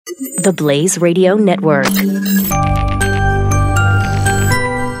The Blaze Radio Network.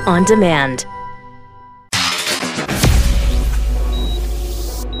 On demand.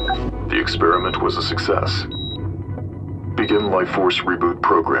 The experiment was a success. Begin Life Force Reboot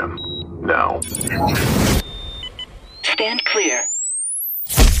Program now. Stand clear.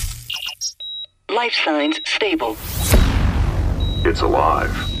 Life signs stable. It's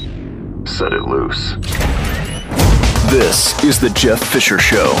alive. Set it loose. This is the Jeff Fisher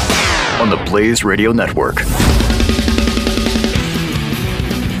Show on the Blaze Radio Network.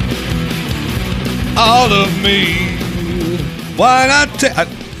 All of me. Why not? I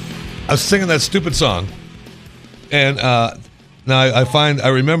was singing that stupid song, and now I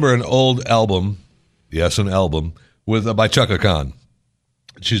remember an old album, yes, an album with by Chaka Khan.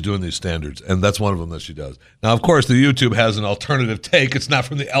 She's doing these standards, and that's one of them that she does. Now, of course, the YouTube has an alternative take. It's not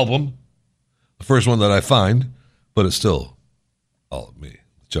from the album, the first one that I find, but it's still All of Me,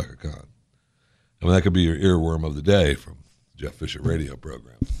 Chaka Khan. I mean, that could be your earworm of the day from the Jeff Fisher radio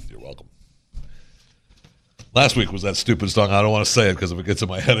program. You're welcome. Last week was that stupid song. I don't want to say it because if it gets in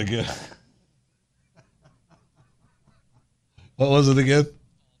my head again. What was it again?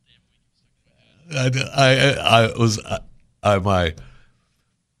 My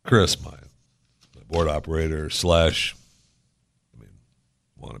Chris, my board operator / wannabe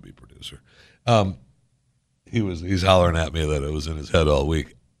producer. He's hollering at me that it was in his head all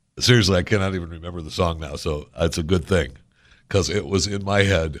week. Seriously, I cannot even remember the song now, so it's a good thing because it was in my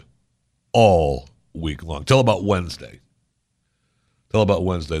head all week long till about Wednesday. Then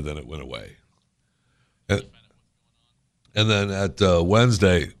it went away, and then at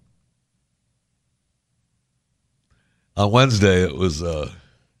Wednesday. On Wednesday, it was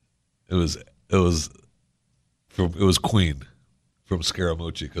Queen from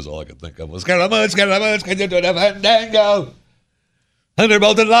Scaramucci because all I could think of was Scaramucci, can you do the fandango?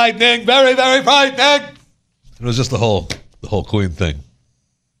 Thunderbolt and lightning, very, very frightening. It was just the whole Queen thing.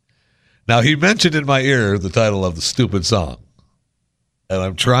 Now, he mentioned in my ear the title of the stupid song, and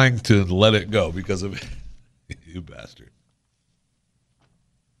I'm trying to let it go because of you bastard.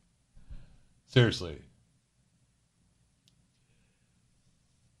 Seriously.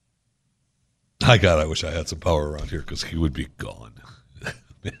 My God, I wish I had some power around here because he would be gone.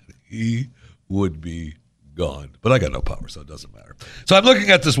 He would be gone. But I got no power, so it doesn't matter. So I'm looking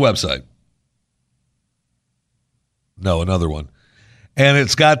at this website. No, another one. And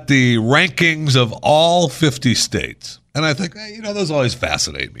it's got the rankings of all 50 states. And I think, those always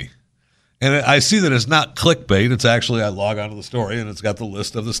fascinate me. And I see that it's not clickbait. It's actually, I log onto the story, and it's got the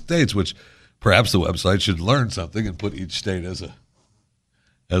list of the states, which perhaps the website should learn something and put each state as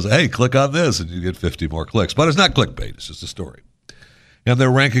hey, click on this, and you get 50 more clicks. But it's not clickbait. It's just a story. And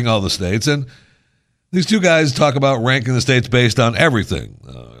they're ranking all the states. And these two guys talk about ranking the states based on everything.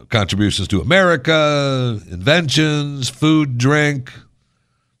 Contributions to America, inventions, food, drink,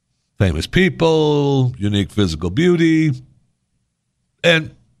 famous people, unique physical beauty.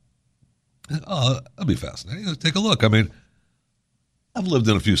 And that'll be fascinating. Take a look. I mean, I've lived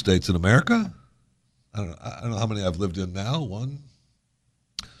in a few states in America. I don't know how many I've lived in now. One.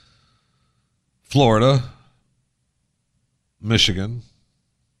 Florida, Michigan,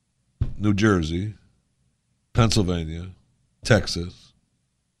 New Jersey, Pennsylvania, Texas.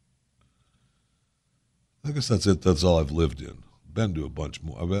 I guess that's it. That's all I've lived in. Been to a bunch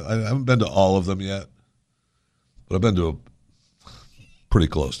more. I haven't been to all of them yet, but I've been to pretty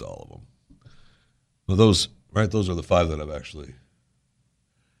close to all of them. Well, those are the 5 that I've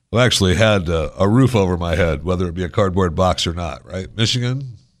actually had a roof over my head, whether it be a cardboard box or not, right?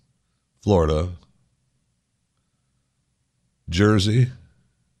 Michigan, Florida, Jersey,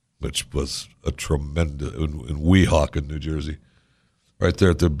 which was a tremendous, in Weehawken, New Jersey, right there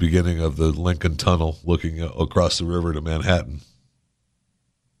at the beginning of the Lincoln Tunnel, looking across the river to Manhattan.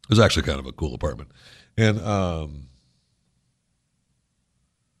 It was actually kind of a cool apartment. And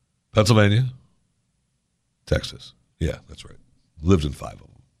Pennsylvania, Texas. Yeah, that's right. Lived in 5 of them.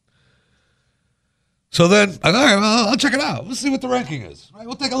 So then, all right, well, I'll check it out. Let's see what the ranking is. All right,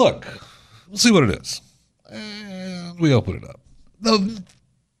 we'll take a look. We'll see what it is. And we open it up. The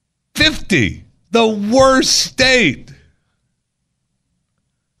 50, the worst state.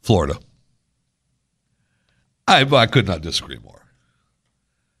 Florida. I could not disagree more.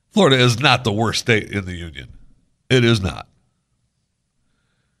 Florida is not the worst state in the union. It is not.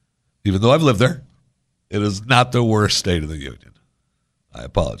 Even though I've lived there, it is not the worst state in the union. I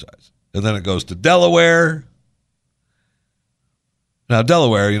apologize. And then it goes to Delaware. Now,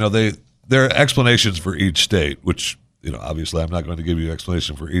 Delaware, there are explanations for each state, which, obviously I'm not going to give you an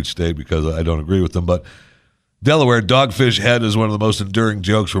explanation for each state because I don't agree with them. But Delaware, Dogfish Head is one of the most enduring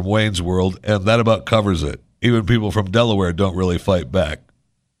jokes from Wayne's World, and that about covers it. Even people from Delaware don't really fight back.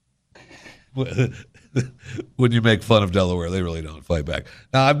 When you make fun of Delaware, they really don't fight back.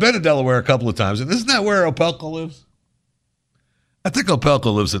 Now, I've been to Delaware a couple of times, and isn't that where Opelka lives? I think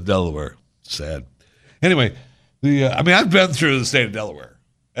Opelka lives in Delaware. Sad. Anyway, I've been through the state of Delaware,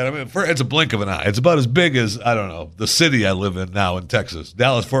 and I mean, it's a blink of an eye. It's about as big as, I don't know, the city I live in now in Texas.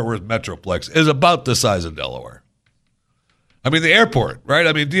 Dallas-Fort Worth Metroplex is about the size of Delaware. I mean, the airport, right?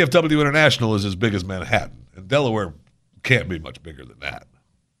 I mean, DFW International is as big as Manhattan, and Delaware can't be much bigger than that.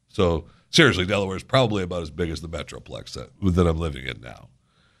 So, seriously, Delaware is probably about as big as the Metroplex that I'm living in now.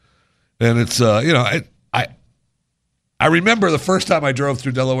 And it's, I remember the first time I drove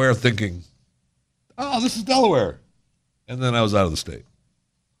through Delaware thinking, oh, this is Delaware. And then I was out of the state.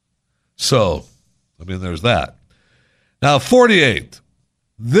 So, I mean, there's that. Now, 48,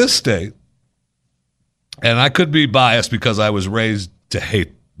 this state, and I could be biased because I was raised to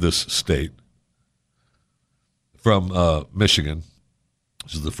hate this state from Michigan.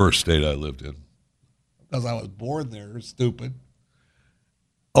 This is the first state I lived in. Because I was born there, stupid.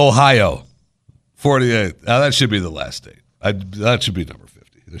 Ohio, 48. Now, that should be the last state. That should be number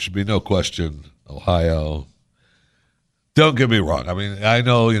 50. There should be no question. Ohio. Don't get me wrong. I mean, I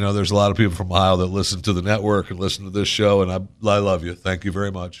know, there's a lot of people from Ohio that listen to the network and listen to this show, and I love you. Thank you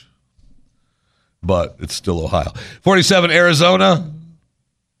very much. But it's still Ohio. 47, Arizona.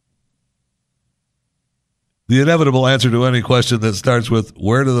 The inevitable answer to any question that starts with,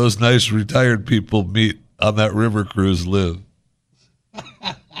 where do those nice retired people meet on that river cruise live?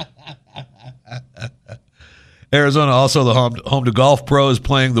 Arizona, also the home to golf pros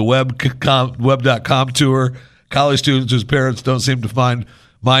playing the web.com tour. College students whose parents don't seem to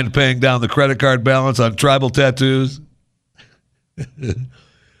mind paying down the credit card balance on tribal tattoos.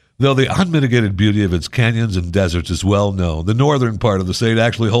 Though the unmitigated beauty of its canyons and deserts is well known, the northern part of the state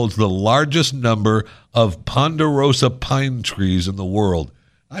actually holds the largest number of ponderosa pine trees in the world.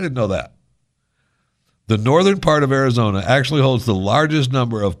 I didn't know that. The northern part of Arizona actually holds the largest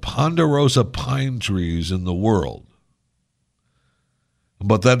number of ponderosa pine trees in the world.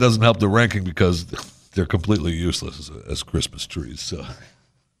 But that doesn't help the ranking because they're completely useless as Christmas trees. So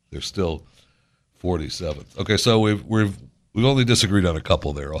they're still 47th. Okay, so we've only disagreed on a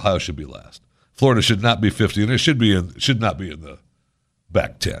couple there. Ohio should be last. Florida should not be 50, and it should not be in the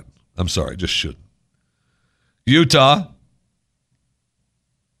back 10. I'm sorry, just shouldn't. Utah.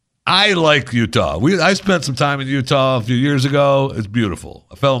 I like Utah. I spent some time in Utah a few years ago. It's beautiful.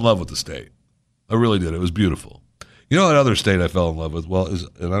 I fell in love with the state. I really did. It was beautiful. You know what other state I fell in love with? Well, and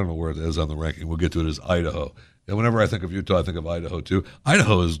I don't know where it is on the ranking. We'll get to it, is Idaho. And whenever I think of Utah, I think of Idaho too.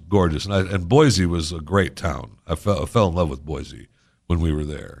 Idaho is gorgeous, and Boise was a great town. I fell in love with Boise when we were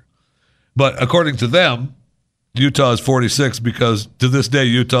there. But according to them, Utah is 46 because to this day,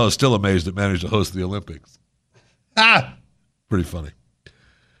 Utah is still amazed it managed to host the Olympics. Pretty funny.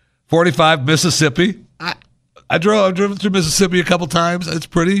 45, Mississippi. I've driven through Mississippi a couple times. It's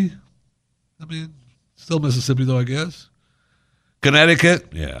pretty. I mean, still Mississippi though, I guess.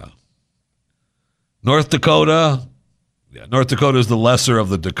 Connecticut, yeah. North Dakota. Yeah, North Dakota is the lesser of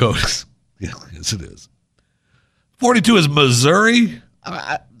the Dakotas. Yeah, yes, it is. 42 is Missouri.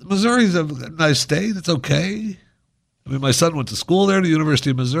 Missouri's a nice state. It's okay. I mean, my son went to school there, the University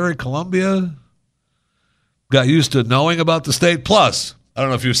of Missouri, Columbia. Got used to knowing about the state. Plus, I don't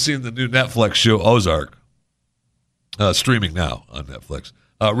know if you've seen the new Netflix show Ozark. Streaming now on Netflix.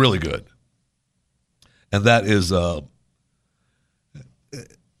 Really good. And that is, I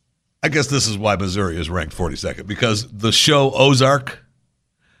guess this is why Missouri is ranked 42nd, because the show Ozark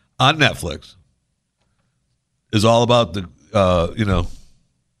on Netflix is all about the,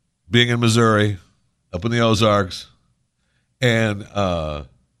 being in Missouri, up in the Ozarks, and the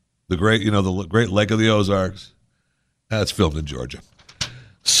great Lake of the Ozarks. That's filmed in Georgia.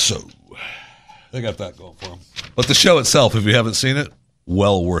 So they got that going for them. But the show itself, if you haven't seen it,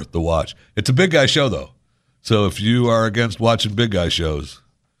 well worth the watch. It's a big guy show, though. So if you are against watching big guy shows,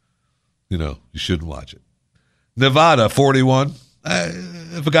 you shouldn't watch it. Nevada, 41.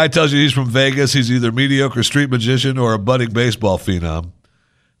 If a guy tells you he's from Vegas, he's either a mediocre street magician or a budding baseball phenom.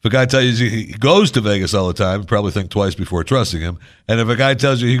 If a guy tells you he goes to Vegas all the time, you probably think twice before trusting him. And if a guy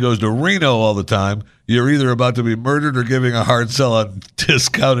tells you he goes to Reno all the time, you're either about to be murdered or giving a hard sell on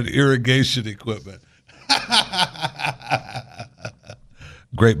discounted irrigation equipment.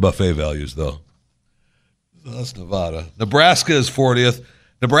 Great buffet values, though. So that's Nevada. Nebraska is 40th.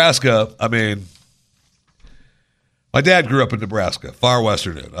 Nebraska, I mean, my dad grew up in Nebraska, far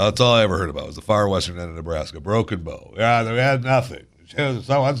western end. That's all I ever heard about was the far western end of Nebraska. Broken Bow. Yeah, they had nothing.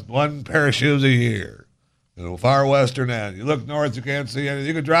 One pair of shoes a year. far western end. You look north, you can't see anything.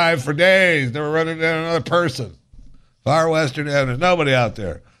 You could drive for days, never run into another person. Far western end, there's nobody out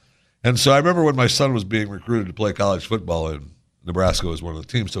there. And so I remember when my son was being recruited to play college football, and Nebraska was one of the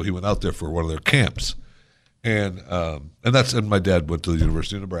teams, so he went out there for one of their camps. And my dad went to the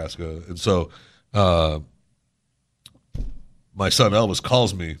University of Nebraska. And so my son Elvis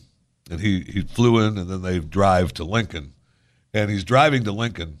calls me, and he flew in, and then they drive to Lincoln. And he's driving to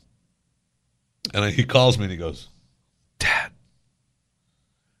Lincoln, and he calls me, and he goes, Dad,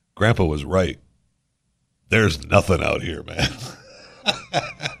 Grandpa was right. There's nothing out here, man.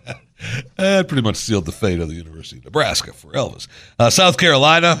 That pretty much sealed the fate of the University of Nebraska for Elvis. South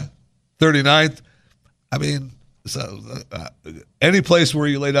Carolina, 39th. I mean, any place where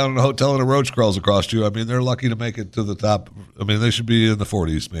you lay down in a hotel and a roach crawls across you, I mean, they're lucky to make it to the top. I mean, they should be in the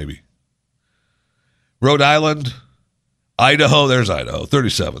 40s, maybe. Rhode Island, Idaho, there's Idaho,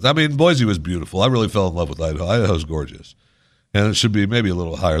 37th. I mean, Boise was beautiful. I really fell in love with Idaho. Idaho's gorgeous. And it should be maybe a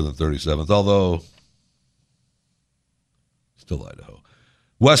little higher than 37th, although still Idaho.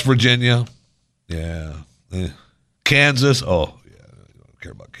 West Virginia, yeah. Kansas, oh, yeah, I don't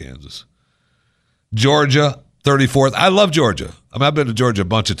care about Kansas. Georgia, 34th. I love Georgia. I mean, I've been to Georgia a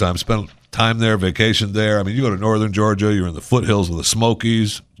bunch of times, spent time there, vacation there. I mean, you go to northern Georgia, you're in the foothills of the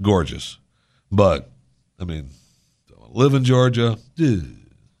Smokies, gorgeous. But, I mean, live in Georgia,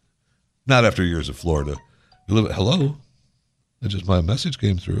 not after years of Florida. You live, hello? My message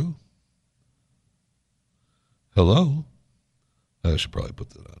came through. Hello? I should probably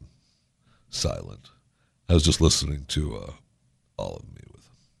put that on silent. I was just listening to All of Me with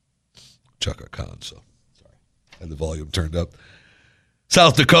Chaka Khan, so sorry. I had the volume turned up.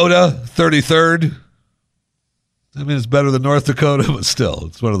 South Dakota, 33rd. I mean, it's better than North Dakota, but still,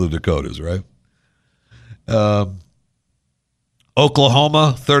 it's one of the Dakotas, right?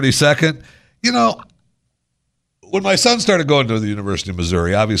 Oklahoma, 32nd. You know, when my son started going to the University of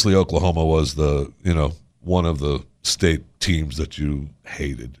Missouri, obviously Oklahoma was one of the state teams that you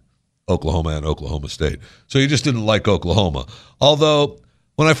hated, Oklahoma and Oklahoma State. So you just didn't like Oklahoma. Although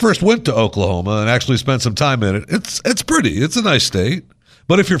when I first went to Oklahoma and actually spent some time in it, it's pretty. It's a nice state.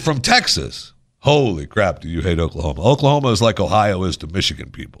 But if you're from Texas, holy crap, do you hate Oklahoma? Oklahoma is like Ohio is to Michigan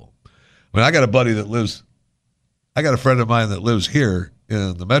people. I mean, I got a friend of mine that lives here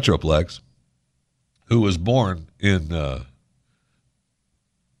in the Metroplex who was born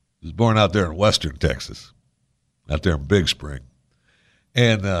out there in western Texas, out there in Big Spring.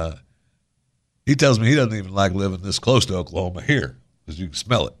 And he tells me he doesn't even like living this close to Oklahoma here because you can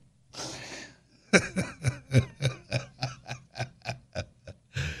smell it.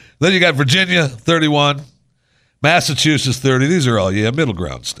 Then you got Virginia, 31. Massachusetts, 30. These are all, middle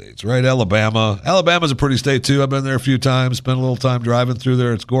ground states, right? Alabama's a pretty state, too. I've been there a few times, spent a little time driving through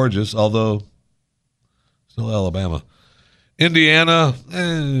there. It's gorgeous, although still Alabama. Indiana,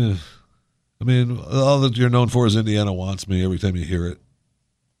 I mean, all that you're known for is Indiana Wants Me every time you hear it.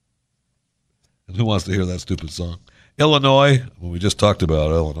 And who wants to hear that stupid song? Illinois, we just talked about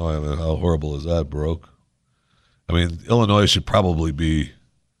Illinois. I mean, how horrible is that, broke? I mean, Illinois should probably be,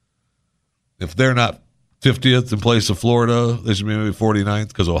 if they're not 50th in place of Florida, they should be maybe 49th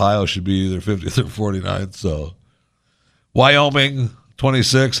because Ohio should be either 50th or 49th. So, Wyoming,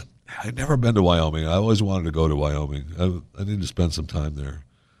 26th. I've never been to Wyoming. I always wanted to go to Wyoming. I need to spend some time there.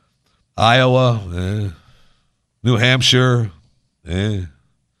 Iowa, New Hampshire, the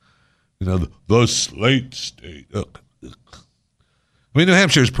Slate State. Ugh. I mean, New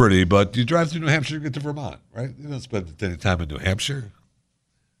Hampshire is pretty, but you drive through New Hampshire, you get to Vermont, right? You don't spend any time in New Hampshire.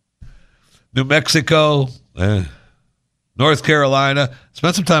 New Mexico, North Carolina.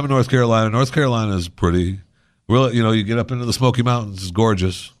 Spent some time in North Carolina. North Carolina is pretty. Really, you get up into the Smoky Mountains. It's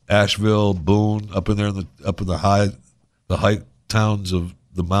gorgeous. Asheville, Boone, up in there in the high towns of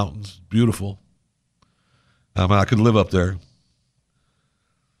the mountains. Beautiful. I mean, I could live up there.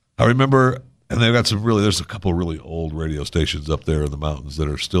 I remember, and there's a couple really old radio stations up there in the mountains that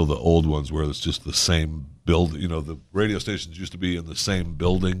are still the old ones where it's just the same building. The radio stations used to be in the same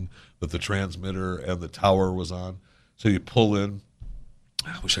building that the transmitter and the tower was on. So you pull in.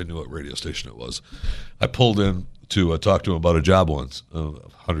 I wish I knew what radio station it was. I pulled in to talk to him about a job once,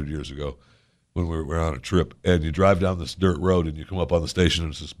 100 years ago, when we were on a trip. And you drive down this dirt road, and you come up on the station,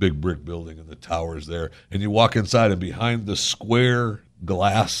 and it's this big brick building, and the tower's there. And you walk inside, and behind the square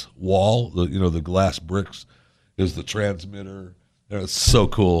glass wall, the glass bricks, is the transmitter. It's so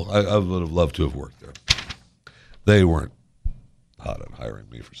cool. I would have loved to have worked there. They weren't hot on hiring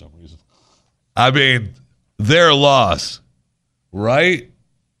me for some reason. I mean, their loss, right?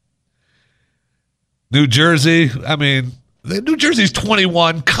 New Jersey, I mean, New Jersey's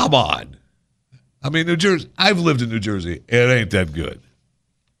 21. Come on. I mean, New Jersey, I've lived in New Jersey. It ain't that good.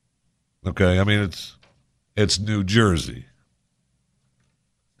 Okay? I mean, it's New Jersey.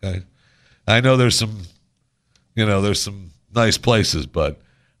 Okay? I know there's some nice places, but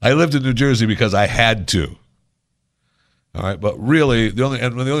I lived in New Jersey because I had to. All right? But really, the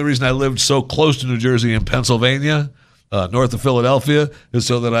only reason I lived so close to New Jersey in Pennsylvania, north of Philadelphia, is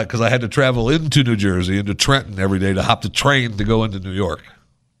so that because I had to travel into New Jersey, into Trenton every day to hop the train to go into New York.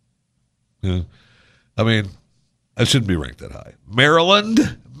 Yeah. I mean, I shouldn't be ranked that high. Maryland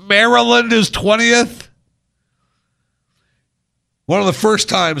is 20th. One of the first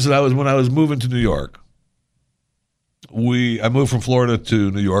times that when I was moving to New York, I moved from Florida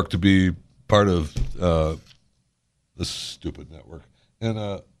to New York to be part of this stupid network,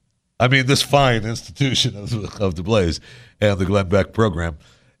 and this fine institution of the Blaze and the Glenn Beck program,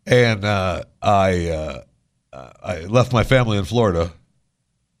 and I left my family in Florida.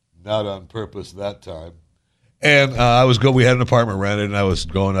 Not on purpose that time. And we had an apartment rented, and I was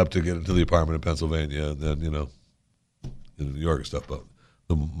going up to get into the apartment in Pennsylvania, and then, in New York and stuff. But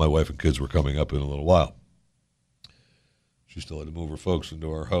my wife and kids were coming up in a little while. She still had to move her folks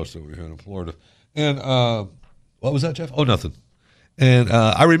into our house that we had in Florida. And what was that, Jeff? Oh, nothing. And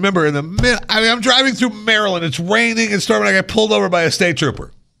I remember I'm driving through Maryland. It's raining and storming. I get pulled over by a state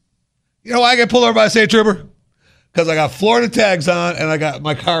trooper. You know why I get pulled over by a state trooper? Because I got Florida tags on, and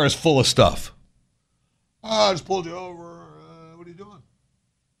my car is full of stuff. Oh, I just pulled you over. What are you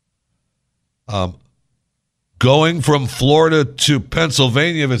doing? Going from Florida to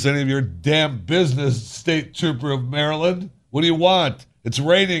Pennsylvania, if it's any of your damn business, state trooper of Maryland, what do you want? It's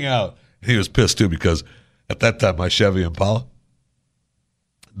raining out. He was pissed, too, because at that time, my Chevy Impala,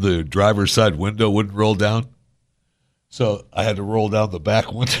 the driver's side window wouldn't roll down. So I had to roll down the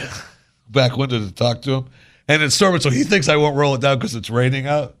back window to talk to him. And it's storming, so he thinks I won't roll it down because it's raining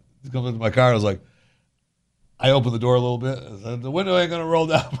out. He's coming into my car. I was like, I opened the door a little bit. I said, the window ain't going to roll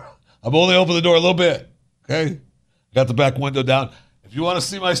down. I'm only opening the door a little bit. Okay? Got the back window down. If you want to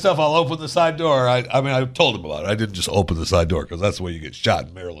see my stuff, I'll open the side door. I told him about it. I didn't just open the side door because that's the way you get shot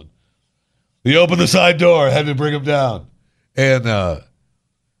in Maryland. He opened the side door. I had to bring him down. And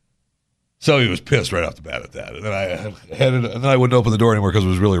so he was pissed right off the bat at that. And then I wouldn't open the door anymore because it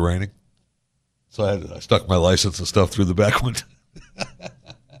was really raining. So I stuck my license and stuff through the back window.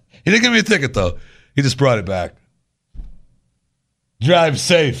 He didn't give me a ticket, though. He just brought it back. Drive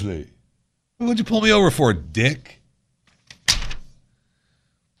safely. What'd you pull me over for, dick?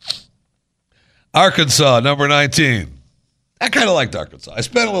 Arkansas, number 19. I kind of liked Arkansas. I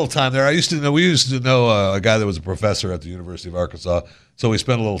spent a little time there. We used to know a guy that was a professor at the University of Arkansas, so we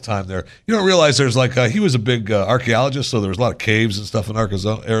spent a little time there. You don't realize there's he was a big archaeologist, so there was a lot of caves and stuff in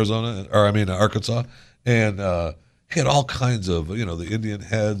Arkansas, and he had all kinds of, the Indian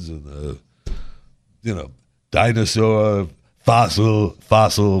heads and the, dinosaur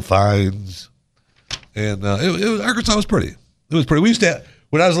fossil finds, and Arkansas was pretty. It was pretty. We used to,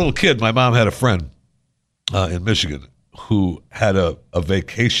 when I was a little kid, my mom had a friend in Michigan who had a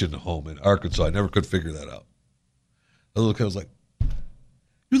vacation home in Arkansas. I never could figure that out. The little kid was like,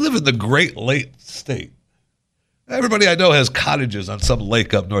 you live in the Great Lake State. Everybody I know has cottages on some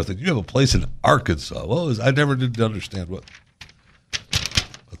lake up north, and you have a place in Arkansas. Well, I never did understand what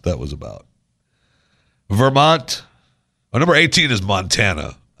that was about. Vermont. Number 18 is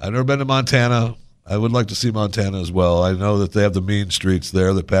Montana. I've never been to Montana. I would like to see Montana as well. I know that they have the mean streets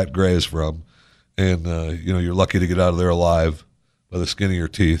there that Pat Gray is from. And, you're lucky to get out of there alive by the skin of your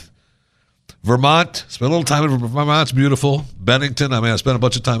teeth. Vermont, spent a little time in Vermont. It's beautiful. Bennington, I spent a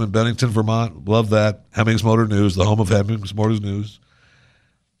bunch of time in Bennington, Vermont. Love that. Hemmings Motor News, the home of Hemmings Motor News.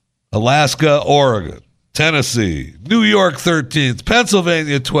 Alaska, Oregon, Tennessee, New York 13th,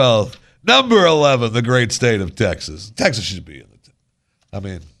 Pennsylvania 12th, number 11, the great state of Texas. Texas should be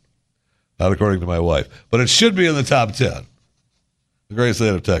in not according to my wife, but it should be in the top 10. The great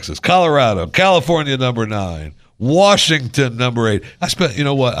state of Texas. Colorado, California, number 9. Washington, number 8.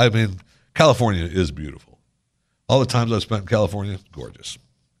 California is beautiful. All the times I've spent in California, gorgeous.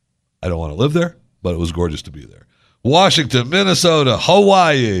 I don't want to live there, but it was gorgeous to be there. Washington, Minnesota,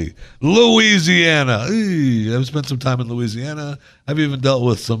 Hawaii, Louisiana. I've spent some time in Louisiana. I've even dealt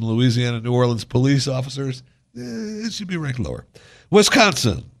with some Louisiana, New Orleans police officers. It should be ranked lower.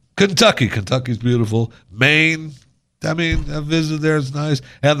 Wisconsin, Kentucky. Kentucky's beautiful. Maine. I've visited there. It's nice.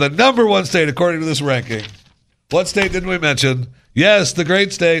 And the number 1 state, according to this ranking, what state didn't we mention? Yes, the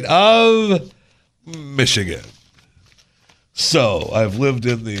great state of Michigan. So I've lived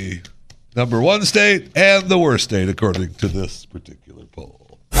in the number 1 state and the worst state, according to this particular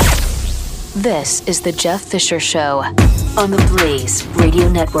poll. This is the Jeff Fisher Show on the Blaze Radio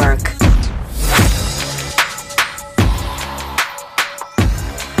Network.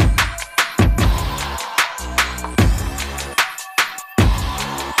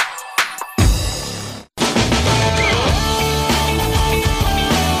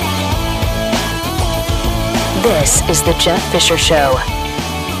 This is The Jeff Fisher Show.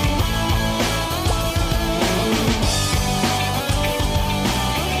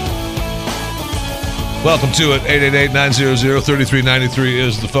 Welcome to it. 888-900-3393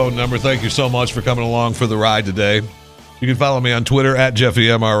 is the phone number. Thank you so much for coming along for the ride today. You can follow me on Twitter at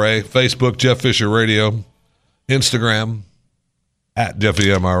JeffyMRA, Facebook, Jeff Fisher Radio, Instagram at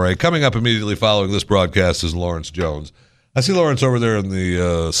JeffyMRA. Coming up immediately following this broadcast is Lawrence Jones. I see Lawrence over there in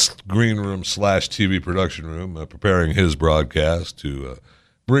the green room / TV production room preparing his broadcast to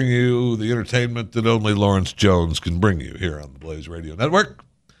bring you the entertainment that only Lawrence Jones can bring you here on the Blaze Radio Network.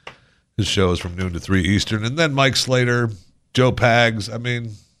 His show is from noon to 3 Eastern. And then Mike Slater, Joe Pags. I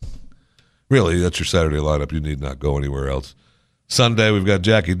mean, really, that's your Saturday lineup. You need not go anywhere else. Sunday, we've got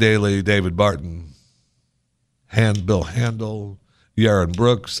Jackie Daly, David Barton, Bill Handel, Yaron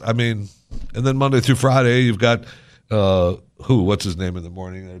Brooks. I mean, and then Monday through Friday, you've got, what's his name in the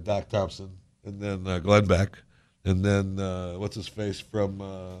morning there? Doc Thompson. And then Glenn Beck. And then, what's his face from,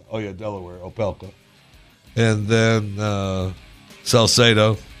 Delaware, Opelka. And then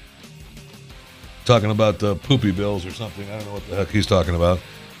Salcedo. Talking about the poopy bills or something. I don't know what the heck he's talking about.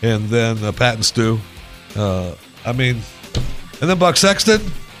 And then Pat and Stu. And then Buck Sexton.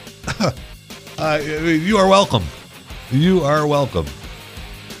 You are welcome. You are welcome.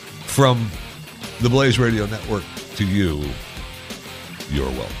 From the Blaze Radio Network to you, you're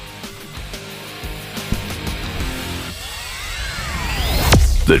welcome.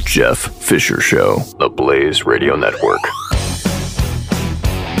 The Jeff Fisher Show, the Blaze Radio Network.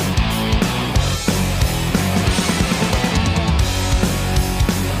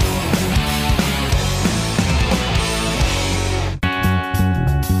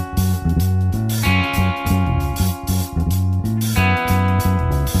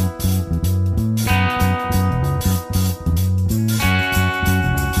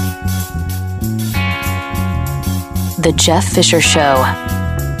 The Jeff Fisher Show.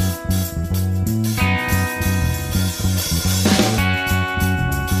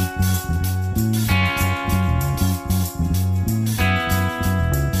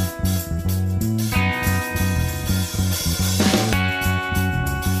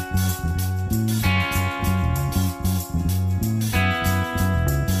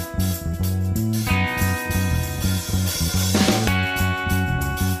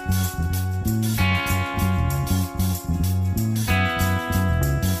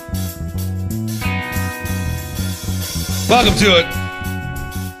 Welcome to it.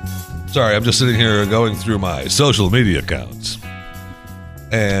 Sorry, I'm just sitting here going through my social media accounts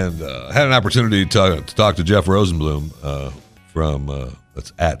and had an opportunity to talk to Jeff Rosenblum from,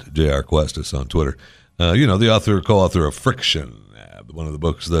 that's at J.R. Questus on Twitter. The co-author of Friction, one of the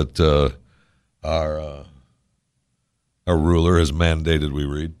books that our ruler has mandated we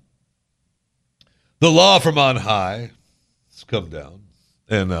read. The Law from on High. It's come down.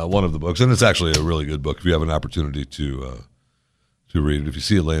 And one of the books, and it's actually a really good book if you have an opportunity to read it. If you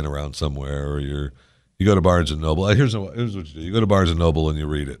see it laying around somewhere, or you go to Barnes & Noble. Here's what you do. You go to Barnes & Noble and you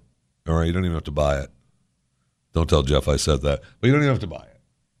read it. All right? You don't even have to buy it. Don't tell Jeff I said that. But you don't even have to buy it.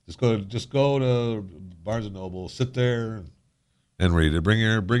 Just go to Barnes & Noble, sit there and read it. Bring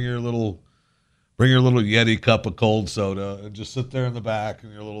your little Yeti cup of cold soda and just sit there in the back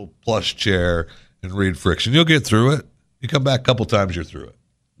in your little plush chair and read Friction. You'll get through it. You come back a couple times, you're through it.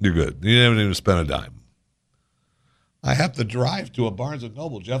 You're good. You haven't even spent a dime. I have to drive to a Barnes &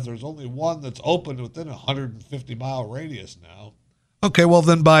 Noble, Jeff. There's only one that's open within a 150-mile radius now. Okay, well,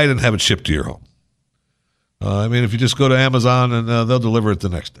 then buy it and have it shipped to your home. If you just go to Amazon and they'll deliver it the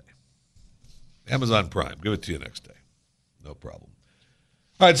next day. Amazon Prime, give it to you next day. No problem.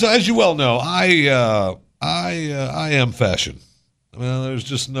 All right, so as you well know, I am fashion. Well, there's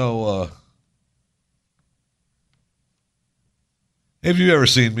just no... If you've ever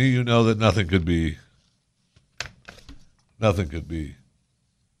seen me, you know that nothing could be.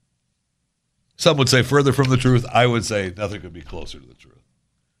 Some would say further from the truth. I would say nothing could be closer to the truth.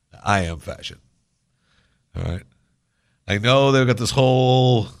 I am fashion. All right. I know they've got this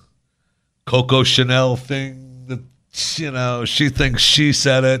whole Coco Chanel thing that, she thinks she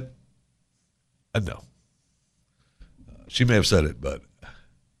said it. No. She may have said it, but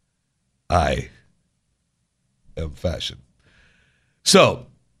I am fashion. So,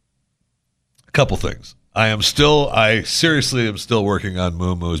 a couple things. I seriously am still working on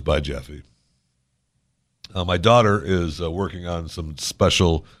Moo Moos by Jeffy. My daughter is working on some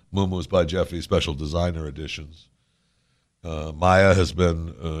special Moo Moos by Jeffy special designer editions. Maya has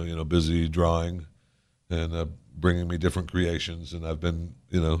been, busy drawing and bringing me different creations, and I've been,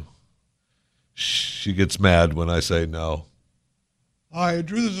 she gets mad when I say no. I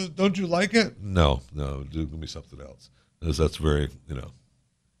drew this. Don't you like it? No, give me something else. Because that's very,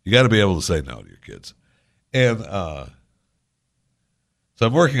 you got to be able to say no to your kids. And so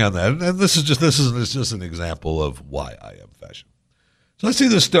I'm working on that. And this is just an example of why I am fashion. So I see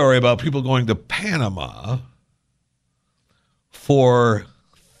this story about people going to Panama for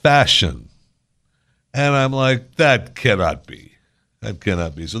fashion. And I'm like, that cannot be. That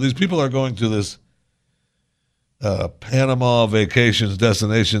cannot be. So these people are going to this Panama vacations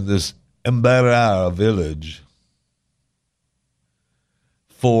destination, this Embera village,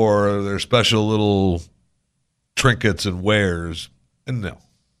 for their special little trinkets and wares. And no,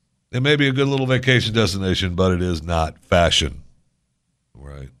 it may be a good little vacation destination, but it is not fashion.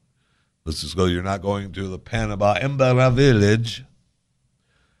 Right? Let's just go. You're not going to the Panama Embera village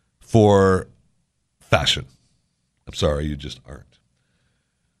for fashion. I'm sorry, you just aren't.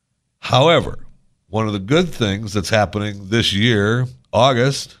 However, one of the good things that's happening this year,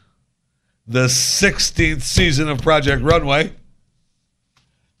 August, the 16th season of Project Runway.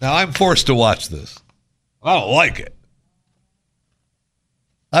 Now, I'm forced to watch this. I don't like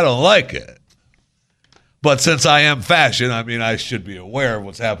it. But since I am fashion, I should be aware of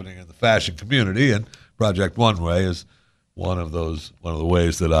what's happening in the fashion community, and Project Runway is one of the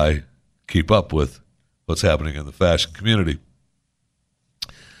ways that I keep up with what's happening in the fashion community.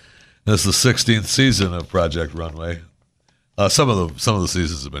 This is the 16th season of Project Runway. Some of the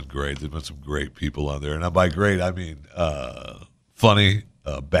seasons have been great. There've been some great people on there, and by great I mean funny,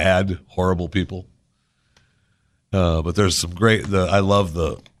 bad, horrible people. But there's some great. I love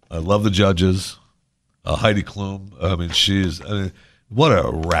the judges. Heidi Klum. What a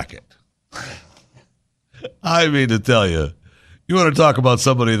racket. To tell you, you want to talk about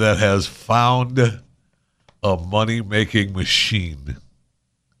somebody that has found a money-making machine,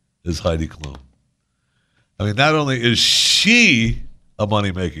 is Heidi Klum. Not only is she a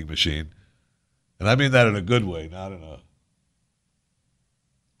money-making machine, and I mean that in a good way, not in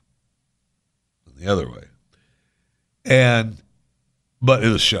the other way. But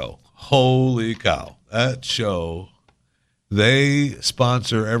it's a show. Holy cow. That show, they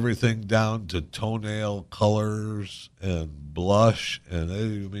sponsor everything down to toenail colors and blush. And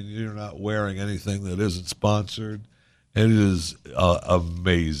you're not wearing anything that isn't sponsored. It is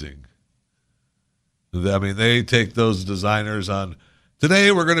amazing. They take those designers on.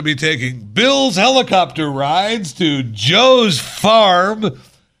 Today we're going to be taking Bill's helicopter rides to Joe's farm.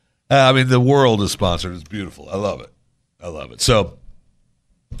 The world is sponsored. It's beautiful. I love it. So,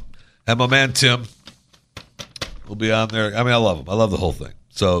 and my man Tim will be on there. I love him. I love the whole thing.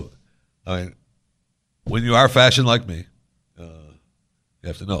 So, when you are fashion like me, you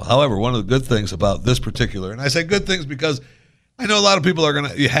have to know. However, one of the good things about this particular, and I say good things because I know a lot of people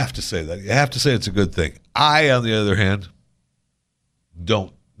are you have to say that. You have to say it's a good thing. I, on the other hand,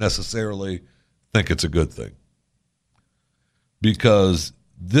 don't necessarily think it's a good thing. Because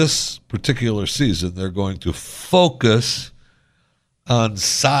this particular season, they're going to focus on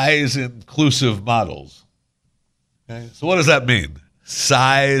size-inclusive models. Okay? So what does that mean?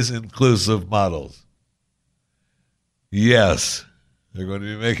 Size-inclusive models. Yes, they're going to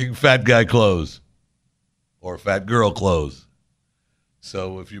be making fat guy clothes or fat girl clothes.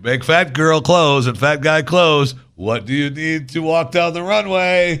 So if you make fat girl clothes and fat guy clothes, what do you need to walk down the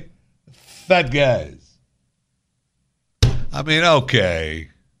runway? Fat guys. Okay.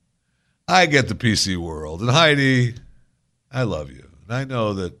 I get the PC world. And Heidi, I love you. And I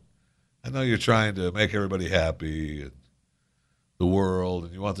know you're trying to make everybody happy and the world,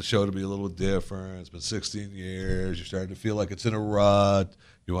 and you want the show to be a little different. It's been 16 years. You're starting to feel like it's in a rut.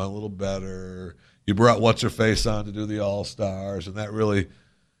 You want a little better. You brought What's-Her-Face on to do the All-Stars, and that really,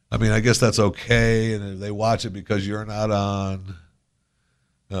 I guess that's okay, and they watch it because you're not on.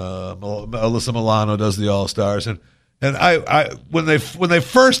 Alyssa Milano does the All-Stars, and I when they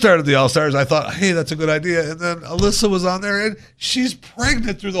first started the All-Stars, I thought, hey, that's a good idea, and then Alyssa was on there, and she's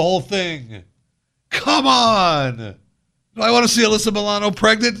pregnant through the whole thing. Come on! Do I want to see Alyssa Milano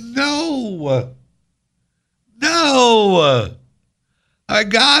pregnant? No! I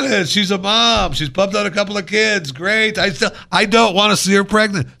got it. She's a mom. She's pumped out a couple of kids. Great. I don't want to see her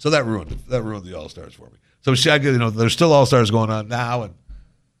pregnant. So that ruined it. That ruined the All-Stars for me. So there's still All-Stars going on now, and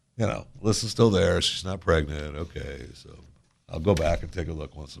Alyssa's still there. She's not pregnant. Okay, so I'll go back and take a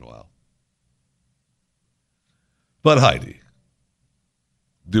look once in a while. But Heidi,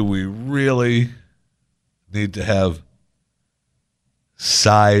 do we really need to have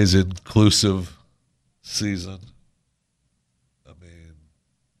size-inclusive season?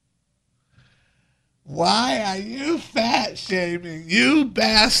 Why are you fat shaming? You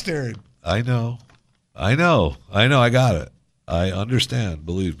bastard. I know. I got it. I understand,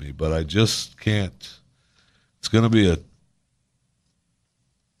 believe me, but I just can't. It's going to be a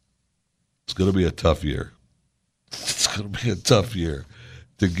tough year. It's going to be a tough year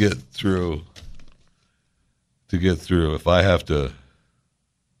to get through. If I have to,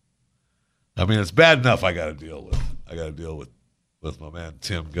 I mean, it's bad enough I got to deal with my man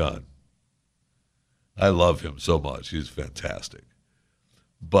Tim Gunn. I love him so much. He's fantastic.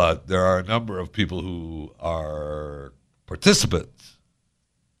 But there are a number of people who are participants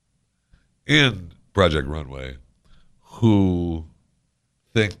in Project Runway who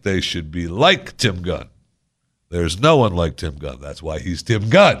think they should be like Tim Gunn. There's no one like Tim Gunn. That's why he's Tim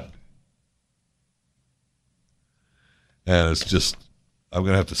Gunn. And it's just, I'm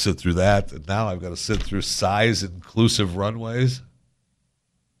going to have to sit through that. And now I've got to sit through size-inclusive runways.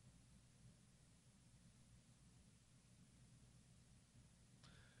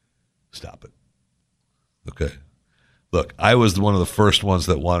 Stop it. Okay. Look, I was one of the first ones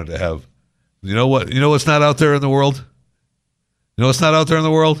that wanted to have, you know what's not out there in the world? You know what's not out there in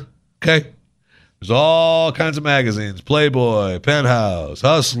the world? Okay. There's all kinds of magazines, Playboy, Penthouse,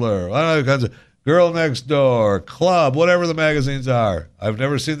 Hustler, all kinds of Girl Next Door, Club, whatever the magazines are. I've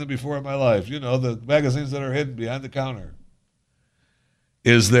never seen them before in my life. You know, the magazines that are hidden behind the counter.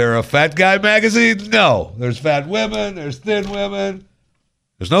 Is there a fat guy magazine? No. There's fat women, there's thin women.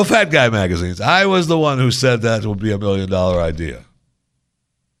 There's no fat guy magazines. I was the one who said that would be $1 million idea.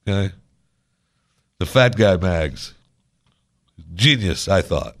 Okay? The fat guy mags. Genius, I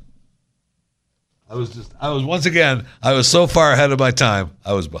thought. I was so far ahead of my time,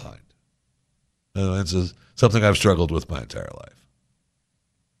 I was behind. And it's something I've struggled with my entire life.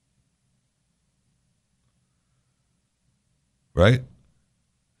 Right?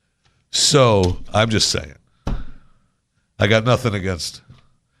 So, I'm just saying. I got nothing against...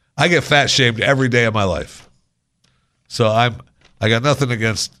 I get fat shamed every day of my life. So I got nothing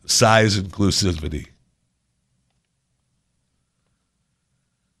against size inclusivity.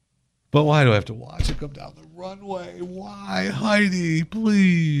 But why do I have to watch it come down the runway? Why? Heidi,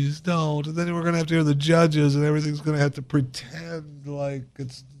 please don't. And then we're going to have to hear the judges and everything's going to have to pretend like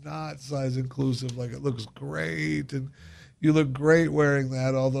it's not size inclusive, like it looks great. And you look great wearing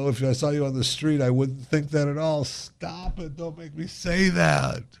that, although if I saw you on the street, I wouldn't think that at all. Stop it. Don't make me say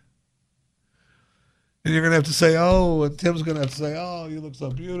that. And you're going to have to say, oh, and Tim's going to have to say, oh, you look so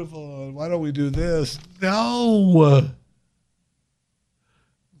beautiful. And why don't we do this? No.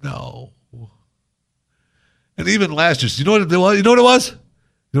 And even last year, you know what it was? You know what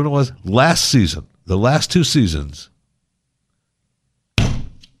it was? Last season, the last 2 seasons.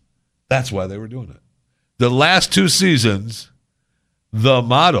 That's why they were doing it. The last 2 seasons, the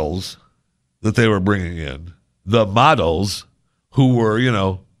models that they were bringing in, the models who were,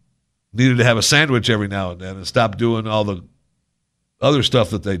 needed to have a sandwich every now and then and stop doing all the other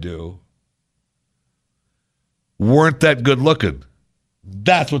stuff that they do, weren't that good looking.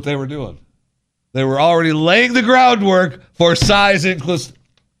 That's what they were doing. They were already laying the groundwork for size inclusive.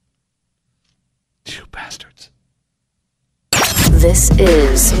 You bastards. This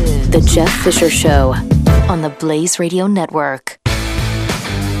is The Jeff Fisher Show on the Blaze Radio Network.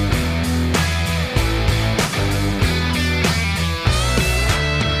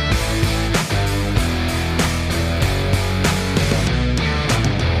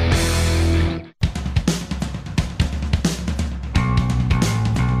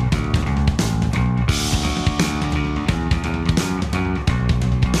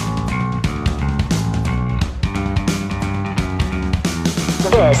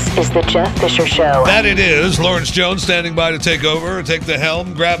 This is The Jeff Fisher Show. That it is. Lawrence Jones standing by to take over, take the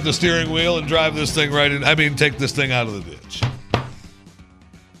helm, grab the steering wheel, and drive this thing right in. Take this thing out of the ditch.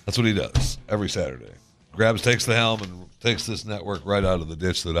 That's what he does every Saturday. Takes the helm, and takes this network right out of the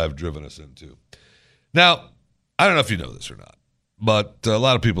ditch that I've driven us into. Now, I don't know if you know this or not, but a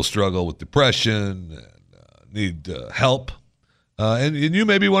lot of people struggle with depression and need help. And you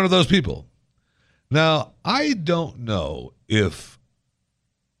may be one of those people. Now, I don't know if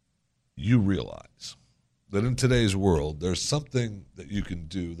you realize that in today's world, there's something that you can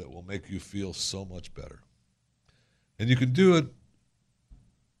do that will make you feel so much better. And you can do it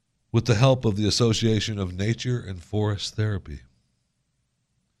with the help of the Association of Nature and Forest Therapy.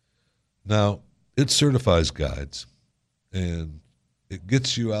 Now, it certifies guides, and it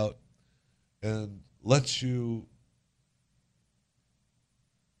gets you out and lets you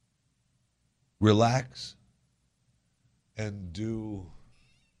relax and do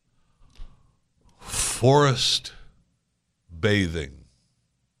forest bathing.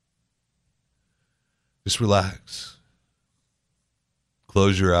 Just relax.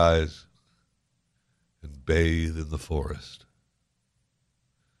 Close your eyes and bathe in the forest.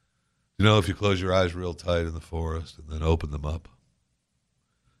 You know, if you close your eyes real tight in the forest and then open them up,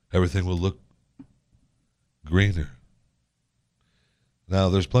 everything will look greener. Now,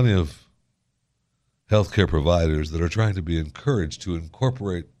 there's plenty of healthcare providers that are trying to be encouraged to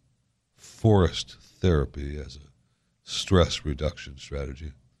incorporate forest therapy as a stress reduction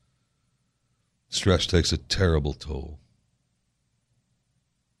strategy. Stress takes a terrible toll.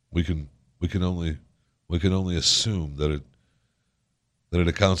 We can only assume that it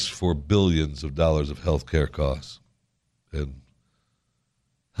accounts for billions of dollars of healthcare costs, and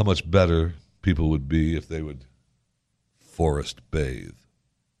how much better people would be if they would forest bathe.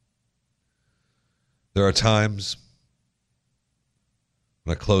 There are times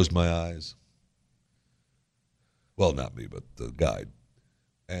when I closed my eyes. Well, not me, but the guide.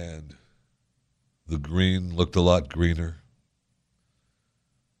 And the green looked a lot greener.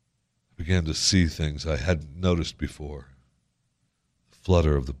 I began to see things I hadn't noticed before. The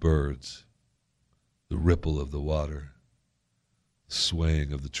flutter of the birds, the ripple of the water, the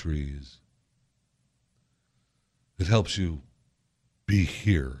swaying of the trees. It helps you be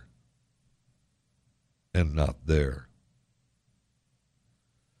here and not there.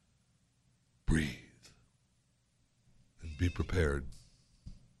 Breathe and be prepared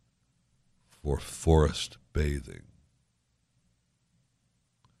for forest bathing.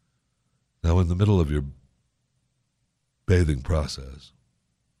 Now, in the middle of your bathing process,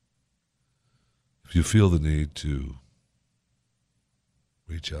 if you feel the need to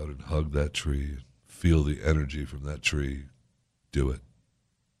reach out and hug that tree, feel the energy from that tree, do it.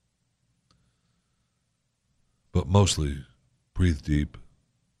 But mostly, breathe deep,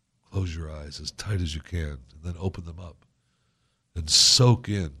 close your eyes as tight as you can, and then open them up and soak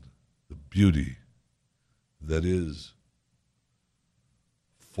in the beauty that is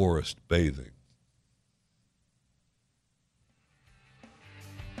forest bathing.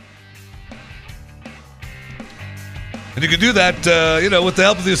 And you can do that, with the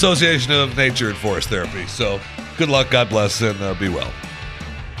help of the Association of Nature and Forest Therapy. So good luck, God bless, and be well.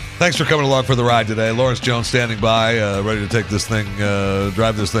 Thanks for coming along for the ride today. Lawrence Jones standing by, ready to take this thing,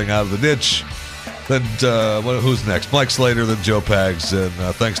 drive this thing out of the ditch. Then who's next? Mike Slater, then Joe Pags.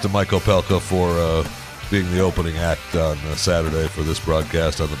 And thanks to Mike Opelka for being the opening act on Saturday for this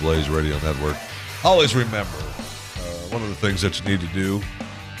broadcast on the Blaze Radio Network. Always remember, one of the things that you need to do,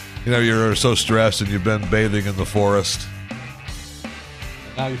 you're so stressed and you've been bathing in the forest.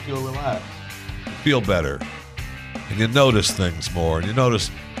 And now you feel relaxed. You feel better. And you notice things more. And you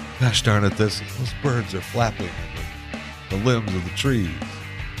notice, gosh darn it, those birds are flapping in the limbs of the trees.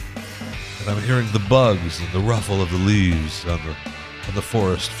 And I'm hearing the bugs and the ruffle of the leaves on the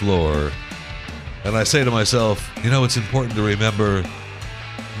forest floor. And I say to myself, it's important to remember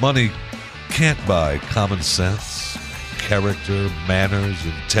money can't buy common sense, character, manners,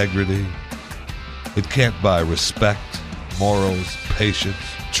 integrity. It can't buy respect, morals, patience,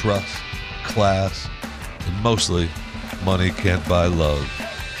 trust, class, and mostly, money can't buy love.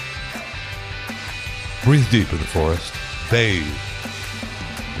 Breathe deep in the forest. Bathe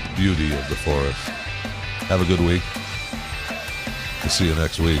in the beauty of the forest. Have a good week. We'll see you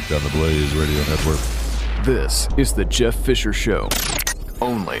next week on the Blaze Radio Network. This is the Jeff Fisher Show,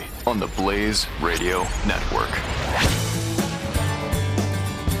 only on the Blaze Radio Network.